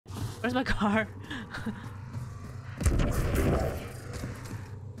Where's my car?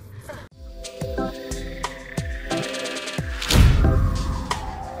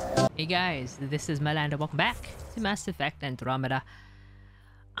 Hey guys, this is Mylandah. Welcome back to Mass Effect Andromeda.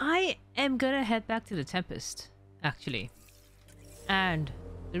 I am gonna head back to the Tempest, actually. And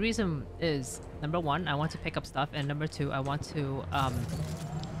the reason is, number one, I want to pick up stuff, and number two, I want to,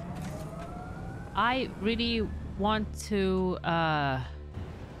 I really want to,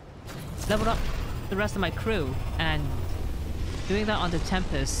 level up the rest of my crew, and doing that on the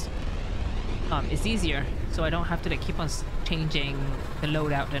Tempest, is easier, so I don't have to like keep on changing the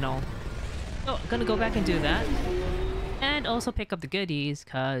loadout and all. So I'm gonna go back and do that, and also pick up the goodies,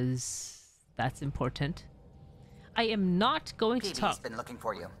 cause that's important. I am not going to talk. Been looking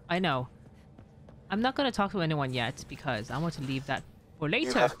for you. I know. I'm not gonna talk to anyone yet because I want to leave that for later.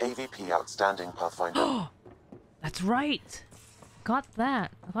 You have AVP outstanding, Pathfinder. That's right. Got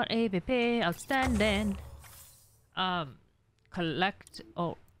that. I got AVP outstanding. Collect.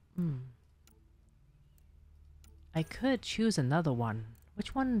 Oh. I could choose another one.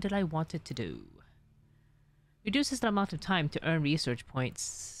 Which one did I want it to do? Reduces the amount of time to earn research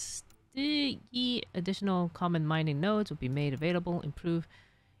points. The additional common mining nodes will be made available.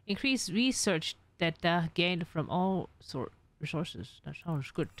 Increase research data gained from all resources. That sounds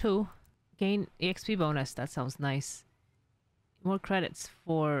good too. Gain EXP bonus. That sounds nice. More credits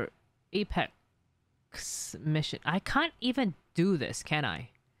for Apex mission. I can't even do this, can I?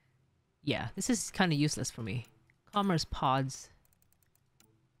 Yeah, this is kind of useless for me. Commerce pods.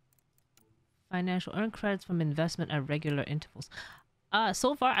 Financial earn credits from investment at regular intervals.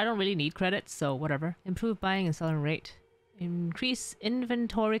 So far I don't really need credits, so whatever. Improve buying and selling rate. Increase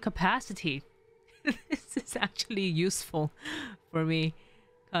inventory capacity. This is actually useful for me,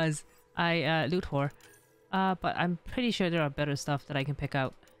 cause I loot whore. But I'm pretty sure there are better stuff that I can pick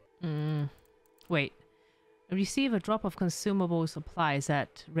out. Wait. Receive a drop of consumable supplies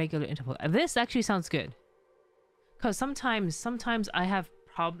at regular interval. This actually sounds good. Cause sometimes I have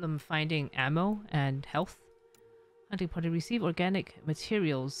problem finding ammo and health. Hunting party, receive organic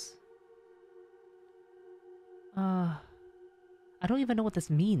materials. I don't even know what this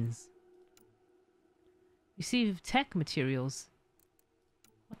means. Receive tech materials.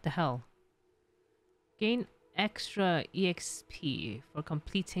 What the hell? Gain extra EXP for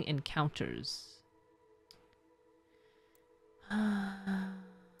completing encounters.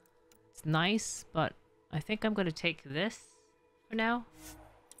 It's nice, but I think I'm gonna take this for now.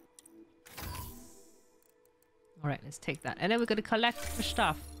 Alright, let's take that. And then we're gonna collect the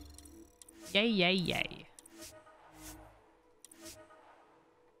stuff. Yay, yay, yay.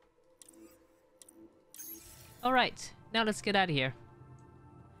 Alright, now let's get out of here.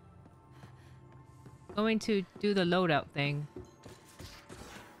 Going to do the loadout thing.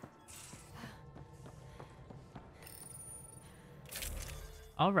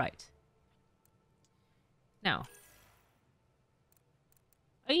 Alright. Now.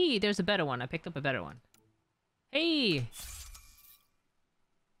 Hey, there's a better one. I picked up a better one. Hey!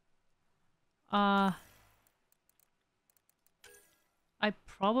 I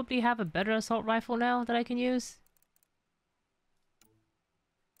probably have a better assault rifle now that I can use.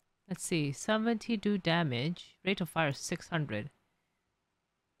 Let's see. 72 damage. Rate of fire 600.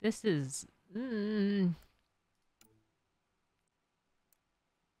 This is...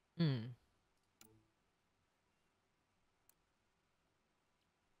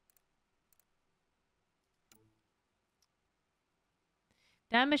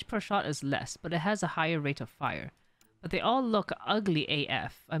 Damage per shot is less, but it has a higher rate of fire. But they all look ugly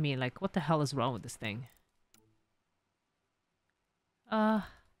AF. I mean, like, what the hell is wrong with this thing?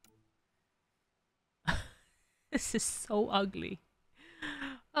 This is so ugly.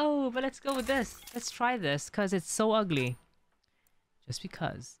 Oh, but let's go with this. Let's try this, because it's so ugly. Just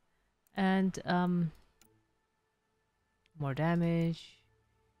because. And, more damage.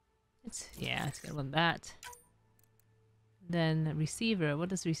 Let's get one of that. Then receiver.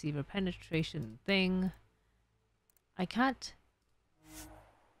 What is receiver? Penetration thing. I can't...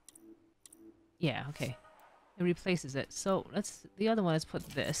 Yeah, okay. It replaces it. So let's... The other one, let's put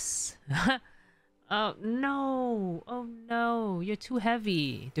this. Oh, no! Oh, no! You're too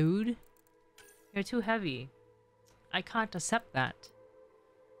heavy, dude. You're too heavy. I can't accept that.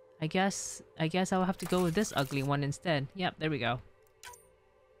 I guess I'll have to go with this ugly one instead. Yep, there we go.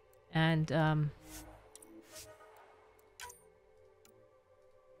 And, go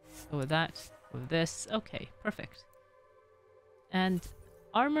with that. With this. Okay, perfect. And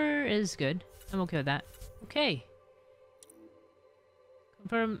armor is good. I'm okay with that. Okay.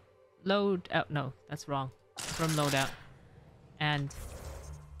 Confirm load out. No, that's wrong. Confirm loadout. And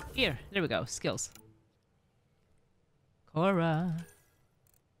Here, there we go. Skills. Cora.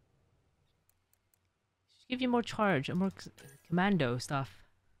 Should give you more charge and more commando stuff.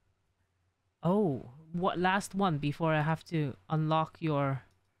 Oh, what last one before I have to unlock your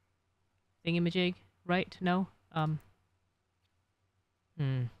thingamajig, right? No?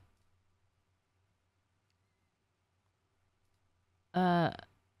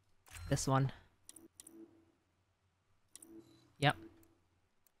 This one. Yep.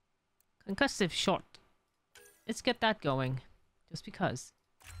 Concussive shot. Let's get that going. Just because.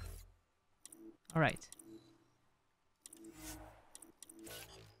 Alright.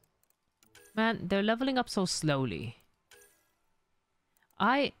 Man, they're leveling up so slowly.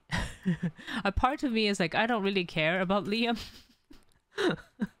 A part of me is like, I don't really care about Liam.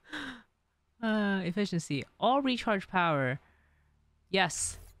 Efficiency. All recharge power.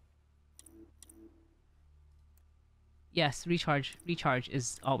 Yes. Yes, recharge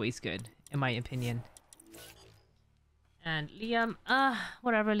is always good, in my opinion. And Liam,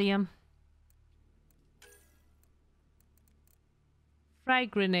 whatever, Liam.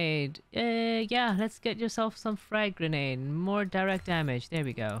 Frag grenade. Yeah, let's get yourself some frag grenade. More direct damage. There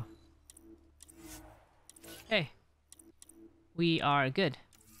we go. Okay. We are good.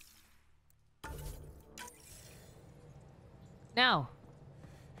 Now,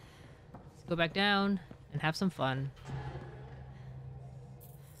 let's go back down and have some fun.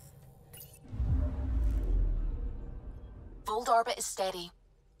 Fold orbit is steady.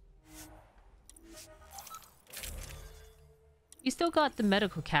 You still got the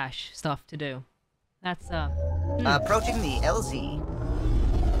medical cache stuff to do. That's Approaching the LZ.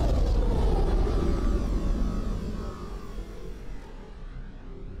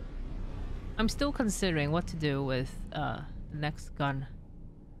 I'm still considering what to do with the next gun,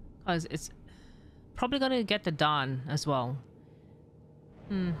 cause it's probably gonna get the Dawn as well.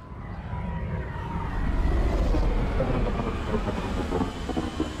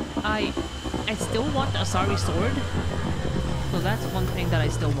 I still want the Asari sword, so that's one thing that I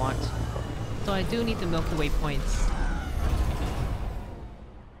still want. So I do need the Milky Way points.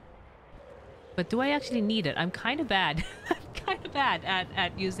 But do I actually need it? I'm kind of bad. I'm kind of bad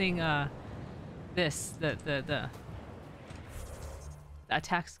at using this the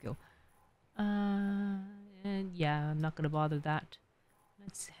attack skill. And yeah, I'm not gonna bother that.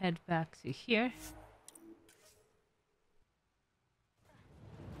 Let's head back to here.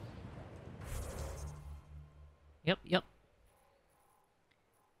 Yep.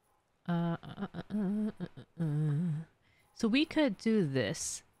 So we could do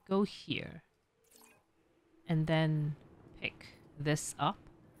this. Go here. And then pick this up.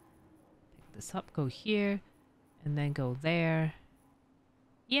 Pick this up, go here. And then go there.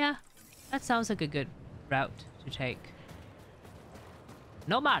 Yeah, that sounds like a good route to take.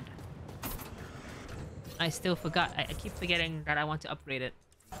 Nomad! I still forgot. I keep forgetting that I want to upgrade it.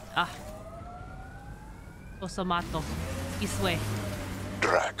 Ah. Osamato. This way.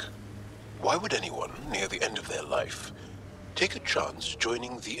 Drac, why would anyone near the end of their life take a chance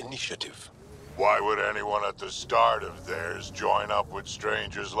joining the initiative? Why would anyone at the start of theirs join up with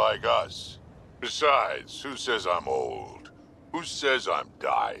strangers like us? Besides, who says I'm old? Who says I'm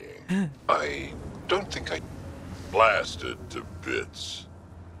dying? I don't think I... Blasted to bits.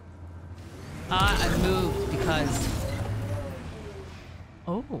 I moved because...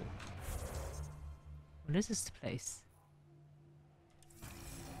 Oh. What is this place?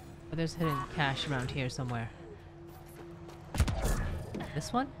 Oh, there's hidden cache around here somewhere.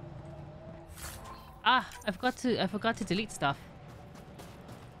 This one? Ah, I forgot to delete stuff.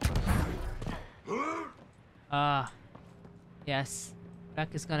 Ah. Yes.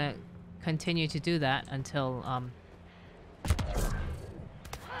 Beck is gonna continue to do that until,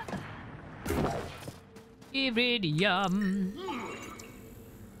 Iridium.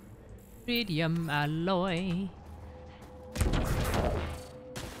 Iridium alloy.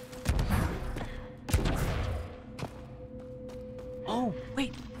 Oh,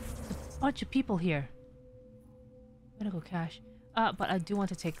 wait. There's a bunch of people here. Medical cache. But I do want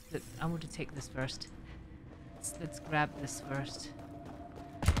to take the... I want to take this first. Let's grab this first.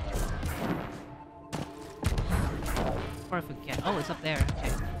 Before I forget. Oh, it's up there.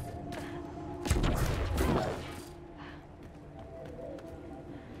 Okay.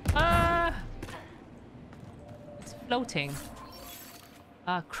 It's floating.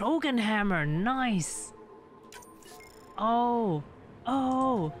 Krogan hammer. Nice. Oh.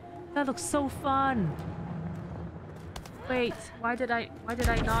 Oh. That looks so fun. Wait, why did I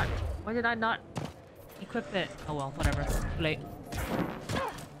not equip it? Oh well, whatever. Too late.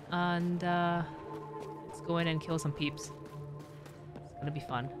 And let's go in and kill some peeps. Let's That'll be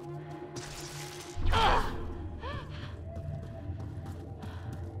fun.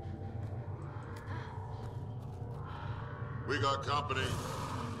 We got company.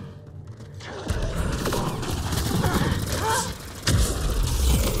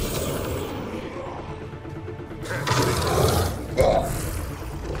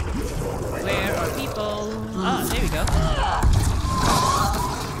 Where are people? Ah, there we go.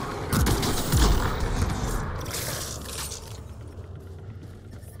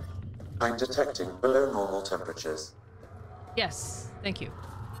 I'm detecting below normal temperatures. Yes, thank you.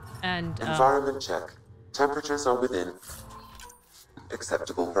 And Environment check. Temperatures are within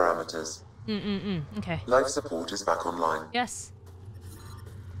acceptable parameters. okay. Life support is back online. Yes.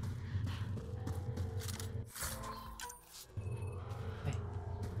 Okay.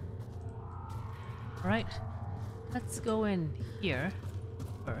 All right. Let's go in here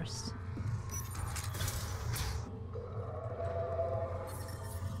first.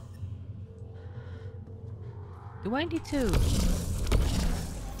 Do I need to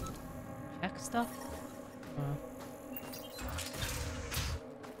check stuff?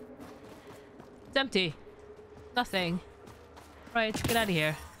 It's empty. Nothing. Right, get out of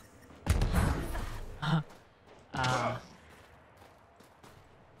here. Are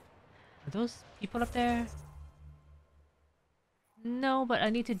those people up there? No, but I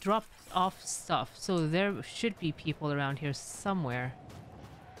need to drop off stuff, so there should be people around here somewhere.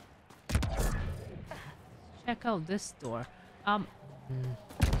 Check out this door. I'm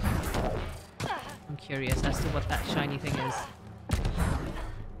curious as to what that shiny thing is.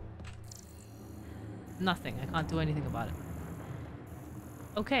 Nothing. I can't do anything about it.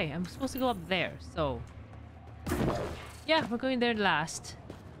 Okay, I'm supposed to go up there, so... yeah, we're going there last.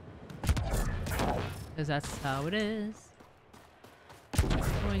 Because that's how it is.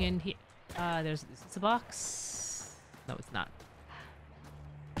 Going in here. There's... is this a box? No, it's not.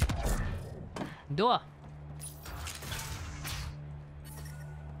 Door!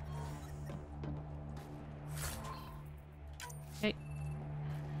 Okay.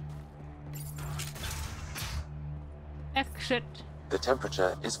 Exit. The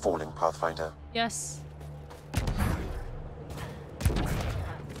temperature is falling, Pathfinder. Yes.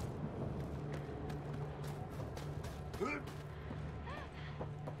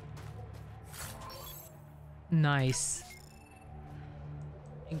 Nice.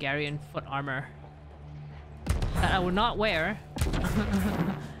 Hungarian foot armor. That I will not wear.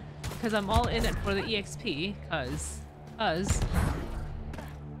 Because I'm all in it for the EXP. Cause.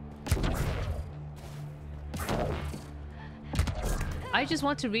 I just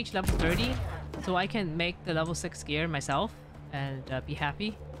want to reach level 30 so I can make the level 6 gear myself and be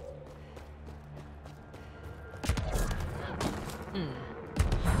happy.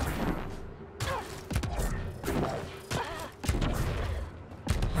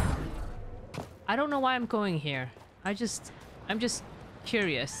 I don't know why I'm going here. I'm just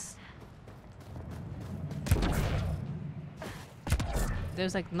curious.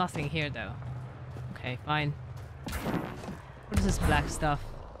 There's like nothing here though. Okay, fine. What is this black stuff?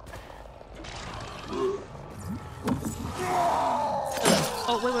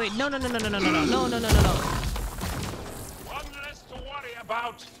 Oh, wait. No. One less to worry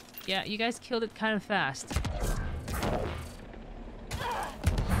about. Yeah, you guys killed it kind of fast.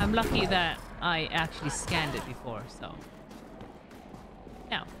 I'm lucky that I actually scanned it before, so...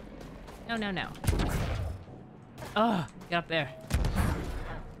 Now. No. Ugh, get up there.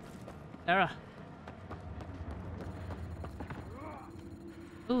 Sarah.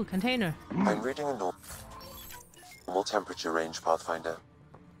 Ooh, container. I'm reading a normal temperature range, Pathfinder.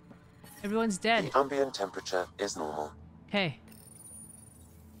 Everyone's dead. The ambient temperature is normal. Okay.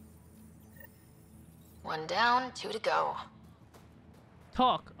 1 down, 2 to go.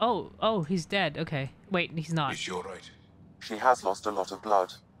 Talk. Oh, he's dead. Okay. Wait, he's not. Is she all right? She has lost a lot of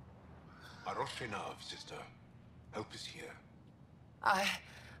blood. Aroshinav, sister. Help is here.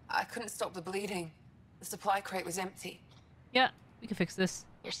 I couldn't stop the bleeding. The supply crate was empty. Yeah, we can fix this.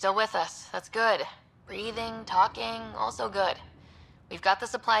 You're still with us. That's good. Breathing, talking, also good. We've got the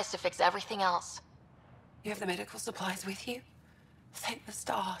supplies to fix everything else. You have the medical supplies with you? Thank the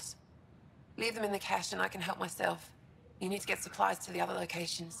stars. Leave them in the cache and I can help myself. You need to get supplies to the other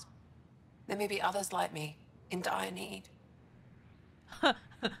locations. There may be others like me, in dire need.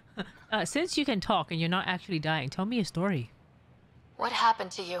 Since you can talk and you're not actually dying, tell me a story. What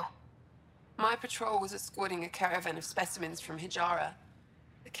happened to you? My patrol was escorting a caravan of specimens from Hijara.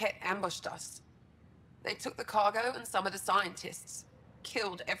 The Ket ambushed us. They took the cargo and some of the scientists.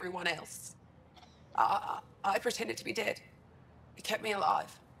 Killed everyone else. I pretended to be dead. It kept me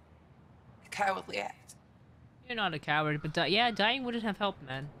alive. A cowardly act. You're not a coward, but yeah, dying wouldn't have helped,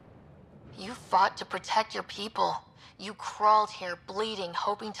 man. You fought to protect your people. You crawled here bleeding,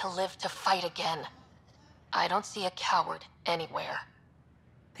 hoping to live to fight again. I don't see a coward anywhere.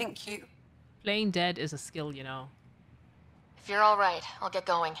 Thank you. Playing dead is a skill, you know. If you're all right, I'll get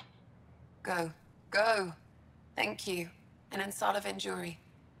going. Go. Go. Thank you. And inside of Enduri,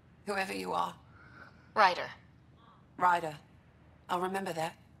 whoever you are. Ryder. Ryder. I'll remember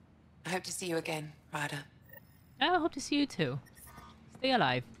that. I hope to see you again, Ryder. I hope to see you too. Stay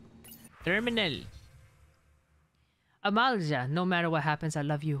alive. Terminal. Mylandah, no matter what happens, I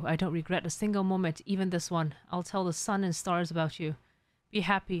love you. I don't regret a single moment, even this one. I'll tell the sun and stars about you. Be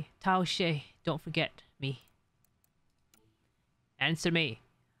happy, Tao She. Don't forget me. Answer me.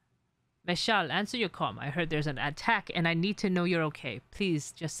 Meshal, answer your comm. I heard there's an attack and I need to know you're okay.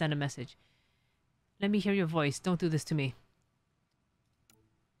 Please, just send a message. Let me hear your voice. Don't do this to me.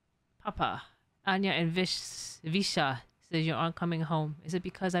 Papa, Anya and Visha says you aren't coming home. Is it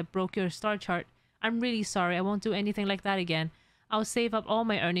because I broke your star chart? I'm really sorry. I won't do anything like that again. I'll save up all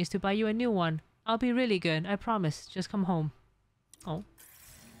my earnings to buy you a new one. I'll be really good. I promise. Just come home. Oh.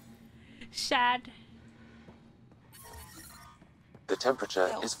 Sad. The temperature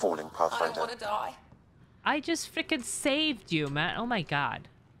is falling, I don't Pathfinder. want to die. I just freaking saved you, man. Oh my god.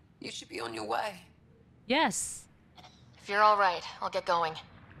 You should be on your way. Yes. If you're all right, I'll get going.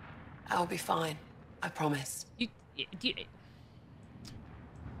 I'll be fine. I promise. You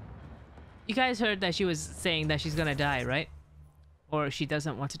guys heard that she was saying that she's gonna die, right? Or she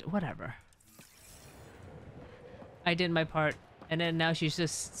doesn't want to do whatever. I did my part, and then now she's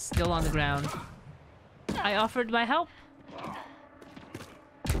just still on the ground. I offered my help.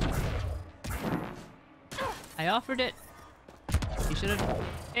 I offered it. You should have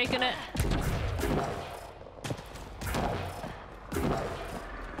taken it.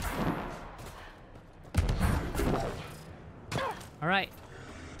 Alright.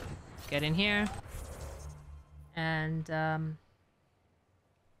 Get in here. And, huh.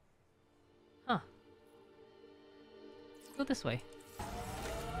 Let's go this way.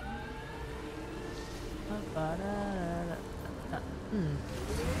 I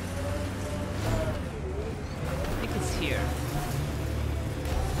think it's here.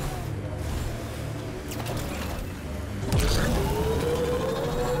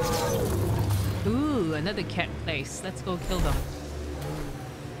 Ooh, another cat place. Let's go kill them.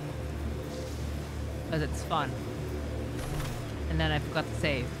 Because it's fun. And then I forgot to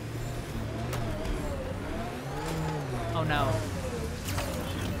save. Oh no.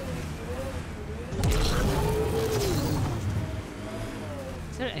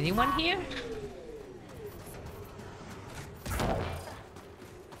 Is there anyone here?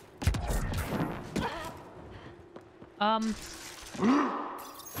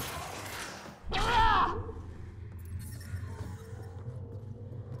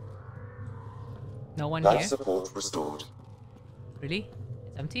 No one Life here? support restored. Really?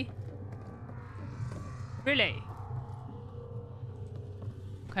 It's empty? Really?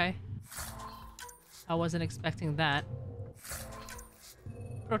 Okay. I wasn't expecting that.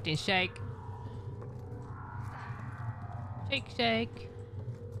 Protein shake. Shake, shake.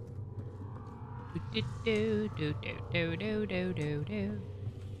 Do do do do do do do do.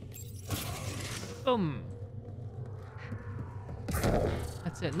 Boom.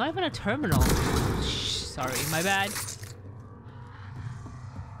 That's it. Not even a terminal. Shh, sorry, my bad.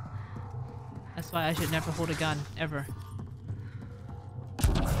 That's why I should never hold a gun, ever.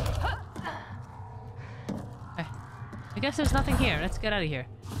 Okay. I guess there's nothing here. Let's get out of here.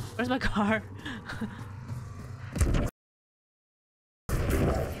 Where's my car?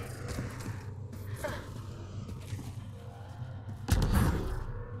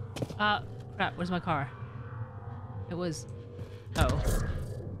 Crap, where's my car? It was... Oh.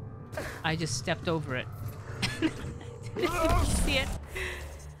 I just stepped over it. Didn't see it.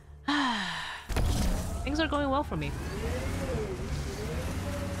 Things are going well for me.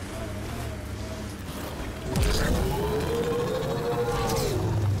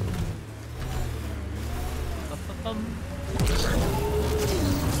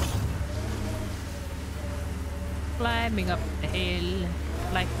 Climbing up the hill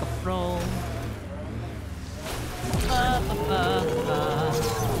like a pro.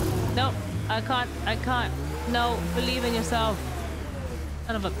 No, I can't. No, believe in yourself.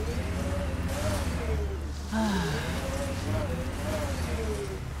 Son of a...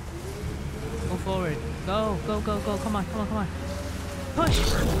 Go forward. Go, go, go, go. Come on, come on, come on. Push!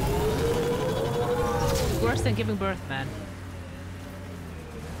 Worse than giving birth, man.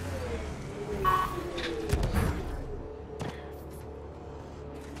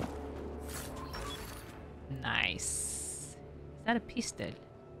 Nice. that a piece dead?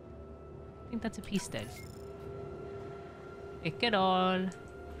 I think that's a piece dead. Pick it all.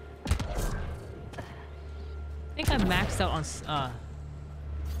 I think I'm maxed out on I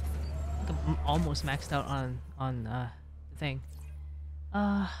think I'm almost maxed out on the thing.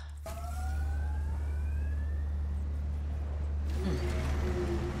 No.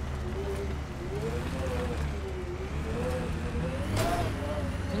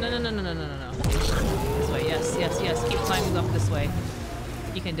 This way, yes. Keep climbing up this way.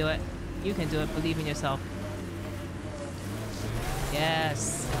 You can do it. You can do it. Believe in yourself.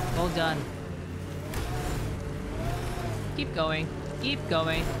 Yes. Well done. Keep going. Keep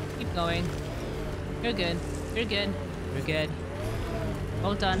going. Keep going. You're good. You're good. You're good.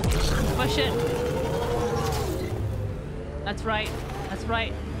 Well done. Push it. That's right. That's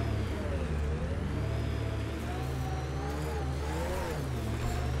right.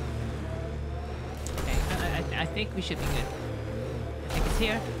 I think we should be good. I think it's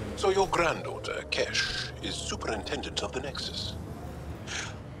here. So your granddaughter, Kesh, is superintendent of the Nexus.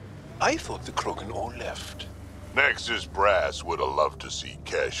 I thought the Krogan all left. Nexus brass would have loved to see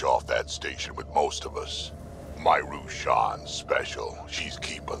Kesh off that station with most of us. My Rushan's special. She's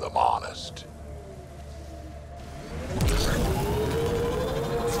keeping them honest.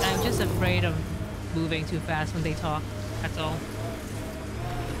 I'm just afraid of moving too fast when they talk. That's all.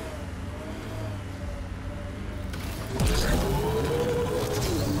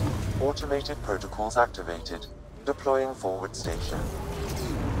 Automated protocols activated. Deploying forward station.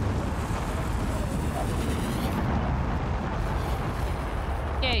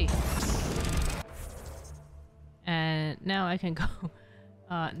 Yay! And now I can go.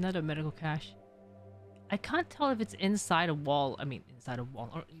 Another medical cache. I can't tell if it's inside a wall. I mean, inside a wall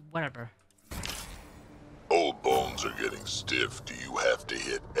or whatever. Old bones are getting stiff. Do you have to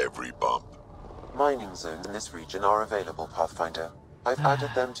hit every bump? Mining zones in this region are available, Pathfinder. I've added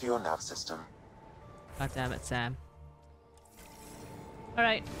them to your nav system. God damn it, Sam.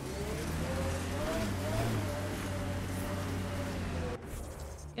 Alright.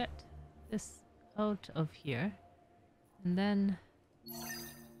 Get this out of here. And then...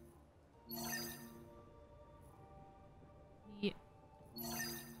 yeah.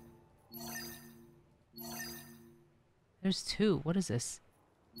 There's two. What is this?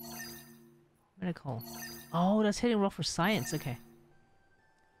 Medical. Oh, that's hitting roll for science. Okay.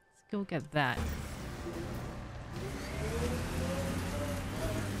 Let's go get that.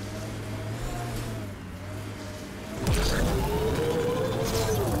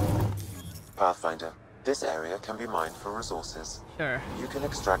 Pathfinder, this area can be mined for resources. Sure. You can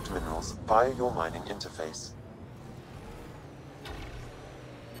extract minerals via your mining interface.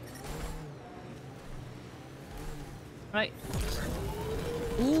 Right.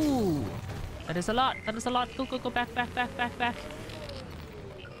 Ooh. That is a lot. That is a lot. Go, go, go. Back, back, back, back, back.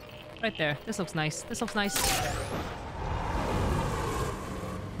 Right there. This looks nice. This looks nice.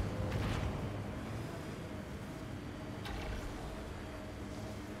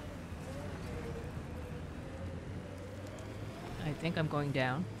 I think I'm going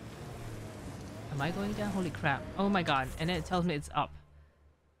down. Am I going down? Holy crap. Oh my god. And then it tells me it's up.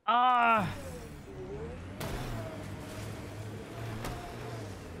 Ah!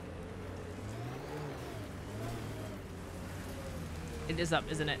 It is up,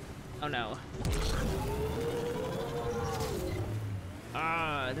 isn't it? Oh no.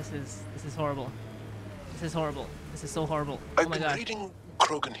 Ah, this is horrible. This is horrible. This is so horrible. Oh I've my been god. reading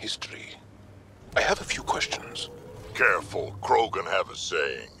Krogan history. I have a few questions. Careful, Krogan have a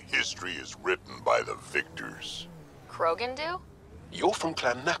saying. History is written by the victors. Krogan do? You're from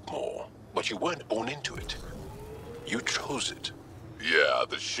Clan Nakmor, but you weren't born into it. You chose it. Yeah,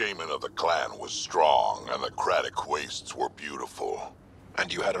 the shaman of the clan was strong, and the Kratic wastes were beautiful.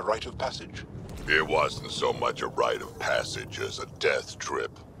 And you had a rite of passage? It wasn't so much a rite of passage as a death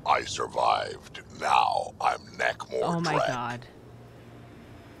trip. I survived. Now I'm Nakmor. Oh my god.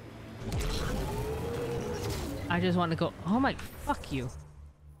 I just want to go. Oh my, fuck you.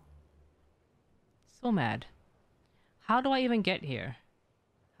 So mad. How do I even get here?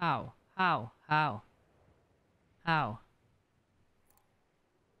 How? How? How? How?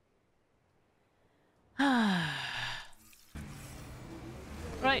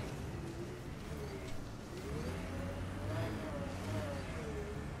 Right.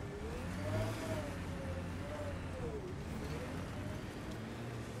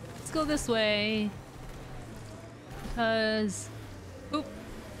 Let's go this way. Because... Boop.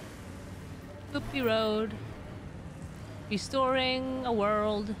 Boopy road. Restoring a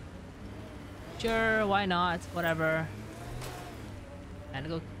world. Sure, why not? Whatever.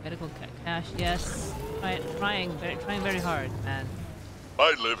 Medical cache, yes. Trying very hard, man.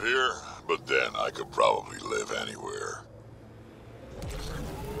 I'd live here, but then I could probably live anywhere.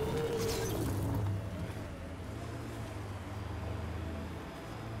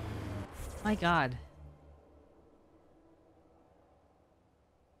 My God.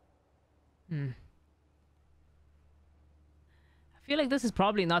 I feel like this is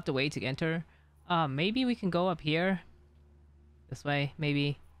probably not the way to enter. Maybe we can go up here. This way,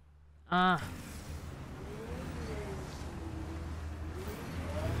 maybe. I'm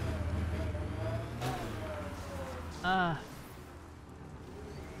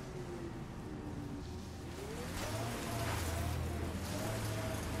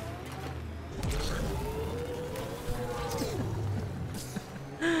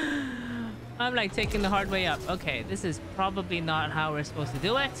like taking the hard way up. Okay, this is probably not how we're supposed to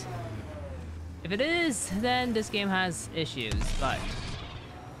do it. If it is, then this game has issues, but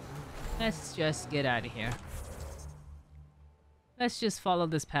let's just get out of here. Let's just follow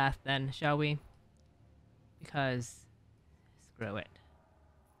this path then, shall we? Because screw it.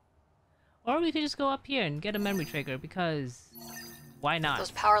 Or we could just go up here and get a memory trigger, because why not?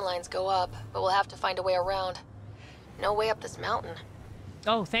 Those power lines go up, but we'll have to find a way around. No way up this mountain.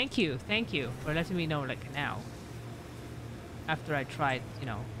 Oh, thank you for letting me know, like, now. After I tried, you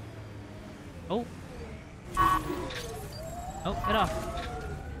know. Oh. Oh, get off.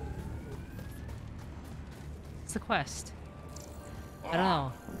 It's a quest. I don't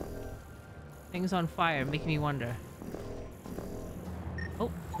know. Things on fire making me wonder. Oh,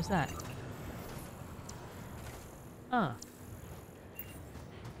 what's that? Huh.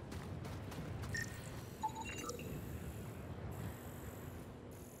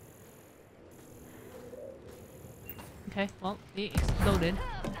 Okay, well, it exploded.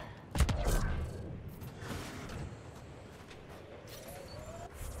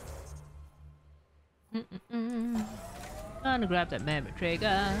 Gonna grab that memory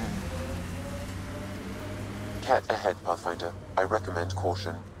trigger. Cat ahead, Pathfinder. I recommend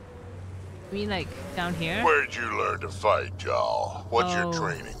caution. You mean like down here? Where'd you learn to fight, Jarl? What's your Oh.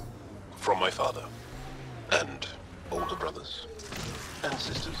 training? From my father. And older brothers. And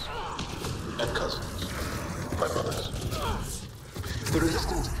sisters. And cousins. My mother's. The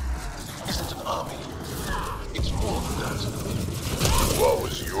Resistance isn't an army. It's more than that. What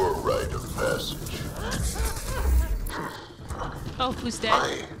was your rite of passage? Oh, who's dead?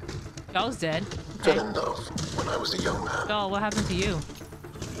 I Y'all's dead. fell Okay. in love when I was a young man. Y'all, what happened to you?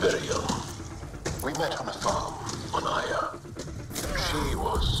 Very young. We met on a farm on Aya. She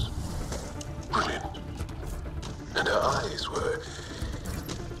was brilliant. And her eyes were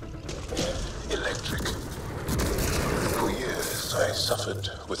electric. For years, I suffered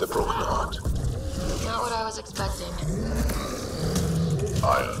with a broken heart. Not what I was expecting.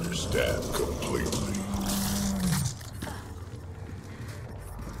 I understand completely.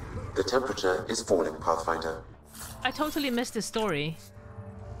 The temperature is falling, Pathfinder. I totally missed the story.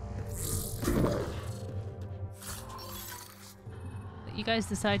 You guys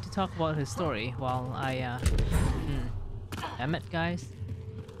decide to talk about his story while I, Damn it, guys.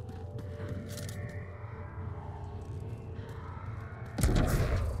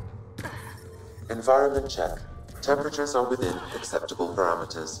 Environment check. Temperatures are within acceptable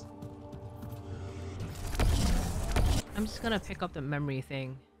parameters. I'm just gonna pick up the memory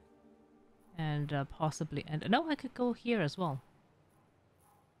thing. And possibly end. No, I could go here as well.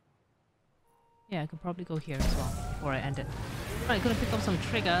 Yeah, I could probably go here as well before I end it. Alright, gonna pick up some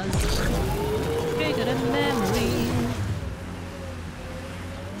triggers. Trigger the memory.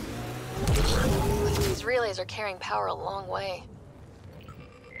 These relays are carrying power a long way.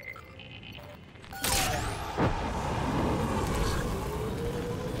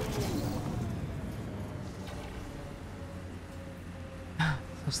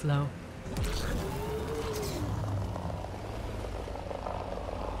 So slow.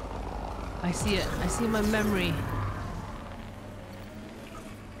 I see it. I see my memory.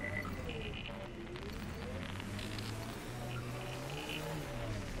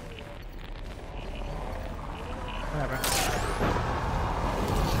 Whatever.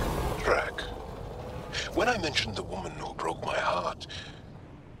 Drac, when I mentioned the woman who broke my heart,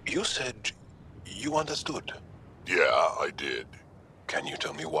 you said you understood. Yeah, I did. Can you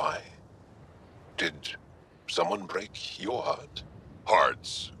tell me why? Did someone break your heart?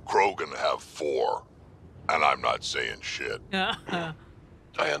 Hearts. Krogan have 4. And I'm not saying shit. I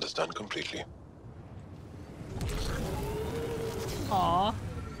understand completely. Aw.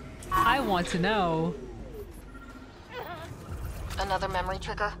 I want to know. Another memory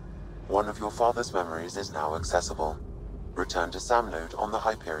trigger? One of your father's memories is now accessible. Return to Sam Node on the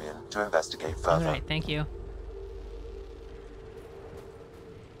Hyperion to investigate further. Alright, thank you.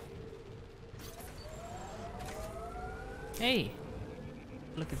 Hey!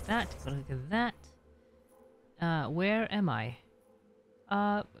 Look at that, look at that. Where am I?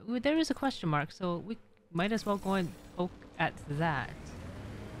 There is a question mark, so we might as well go and poke at that.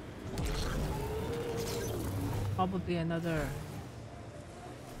 Probably another...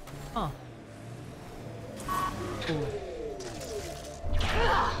 Oh. Ooh.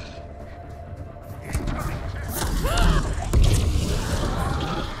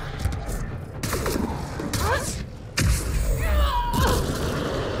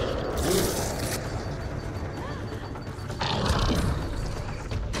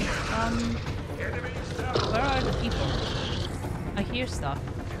 Where are the people? I hear stuff.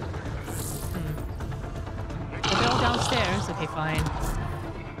 Oh, they're all downstairs. Okay, fine.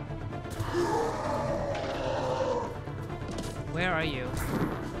 Where are you?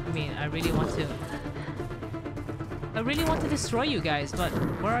 I mean, I really want to destroy you guys, but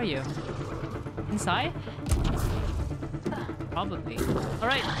where are you? Inside? Probably.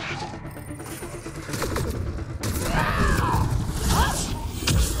 Alright.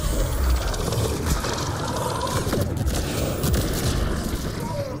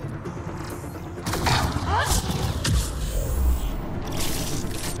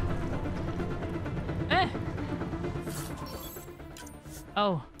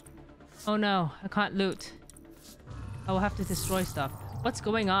 Oh. Oh no, I can't loot. I will have to destroy stuff. What's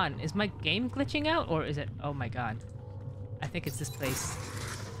going on? Is my game glitching out? Or is it... Oh my god. I think it's this place.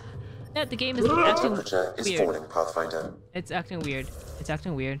 Yeah, the game is acting weird. Falling, Pathfinder. It's acting weird. It's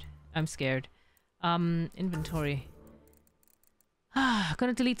acting weird. I'm scared. Inventory.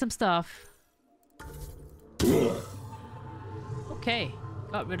 Gonna delete some stuff. Okay.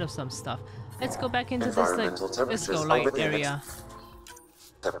 Got rid of some stuff. Let's go back into this, like, disco light area.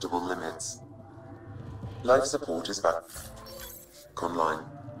 Acceptable limits. Life support is back online.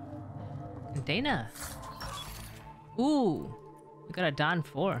 Dana. Ooh. We got a Dawn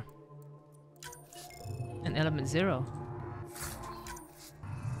 4. An Element 0.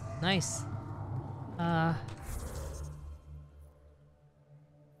 Nice.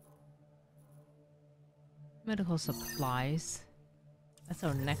 Medical supplies. That's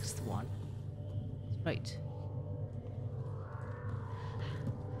our next one. Right.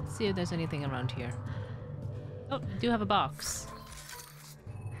 Let's see if there's anything around here. Oh, we do have a box.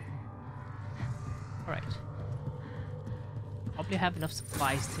 Alright. Probably have enough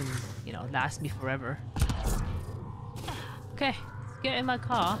supplies to, you know, last me forever. Okay, let's get in my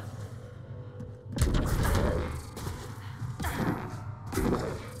car.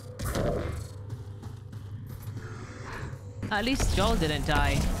 At least Joel didn't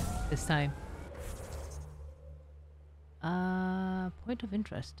die this time. Point of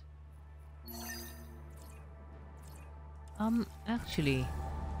interest. Actually,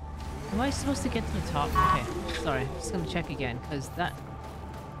 am I supposed to get to the top? Okay, sorry, I'm just gonna check again, because that...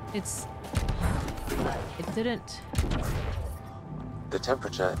 it didn't... The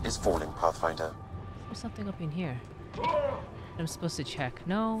temperature is falling, Pathfinder. There's something up in here. I'm supposed to check.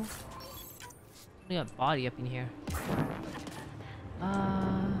 No. Only a body up in here.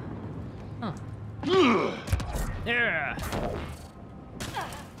 Huh. There.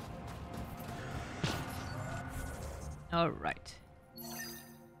 All right.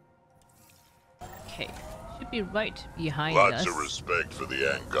 Okay. Should be right behind us. Lots of respect for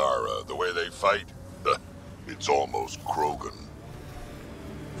the Angara. The way they fight, it's almost Krogan.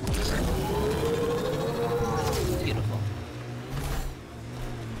 Beautiful.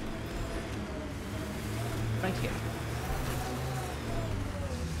 Right here.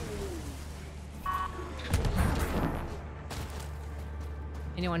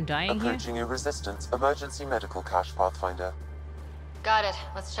 Anyone dying here? Approaching a resistance emergency medical cache, Pathfinder. Got it.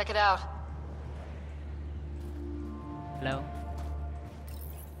 Let's check it out. Hello?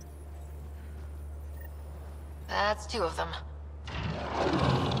 That's 2 of them.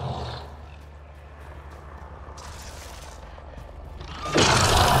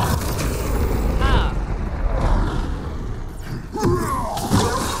 Ah!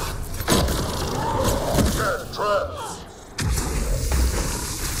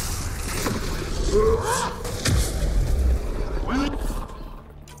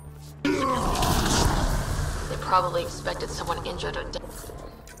 They probably expected someone injured or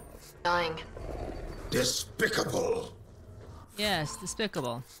dying. Despicable. Yes,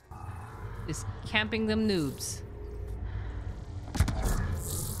 despicable. Just camping them noobs.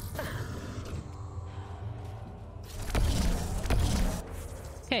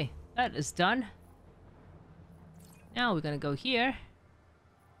 Okay, that is done. Now we're gonna go here.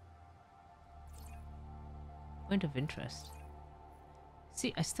 Point of interest.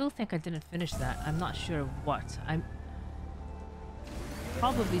 See, I still think I didn't finish that. I'm not sure what. I'm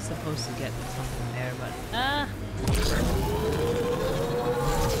probably supposed to get something there, but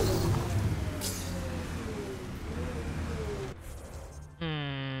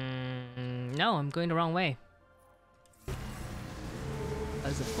no, I'm going the wrong way.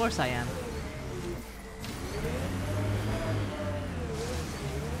 As of course I am.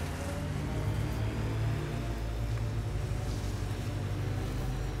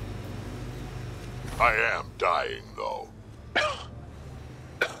 I am dying, though.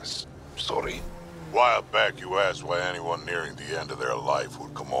 Sorry. A while back, you asked why anyone nearing the end of their life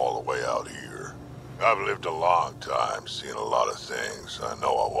would come all the way out here. I've lived a long time, seen a lot of things. I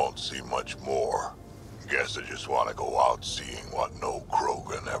know I won't see much more. Guess I just want to go out seeing what no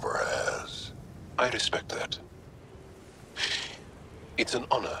Krogan ever has. I respect that. It's an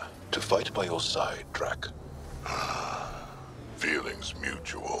honor to fight by your side, Drac. Feelings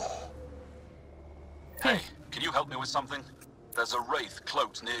mutual. Hey, can you help me with something? There's a wraith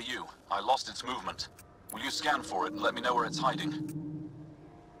cloaked near you. I lost its movement. Will you scan for it and let me know where it's hiding?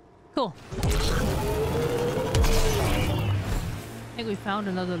 Cool. I think we found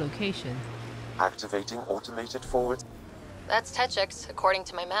another location. Activating automated forward. That's Techix, according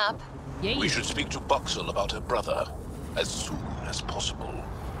to my map. Yay! We should speak to Buxel about her brother as soon as possible.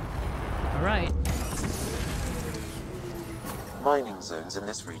 Alright. Mining zones in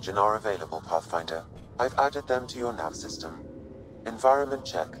this region are available, Pathfinder. I've added them to your nav system. Environment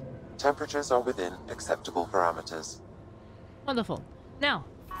check. Temperatures are within acceptable parameters. Wonderful. Now,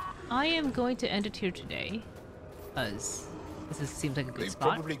 I am going to end it here today, because seems like a good They've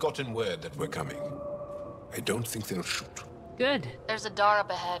spot. probably gotten word that we're coming. I don't think they'll shoot. Good. There's a door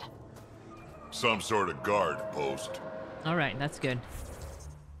up ahead. Some sort of guard post. Alright, that's good.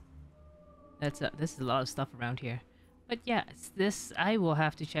 This is a lot of stuff around here. But yeah, I will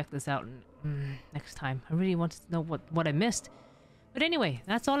have to check this out next time. I really wanted to know what I missed. But anyway,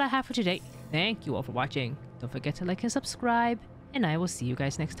 that's all I have for today. Thank you all for watching. Don't forget to like and subscribe, and I will see you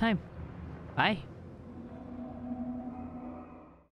guys next time. Bye.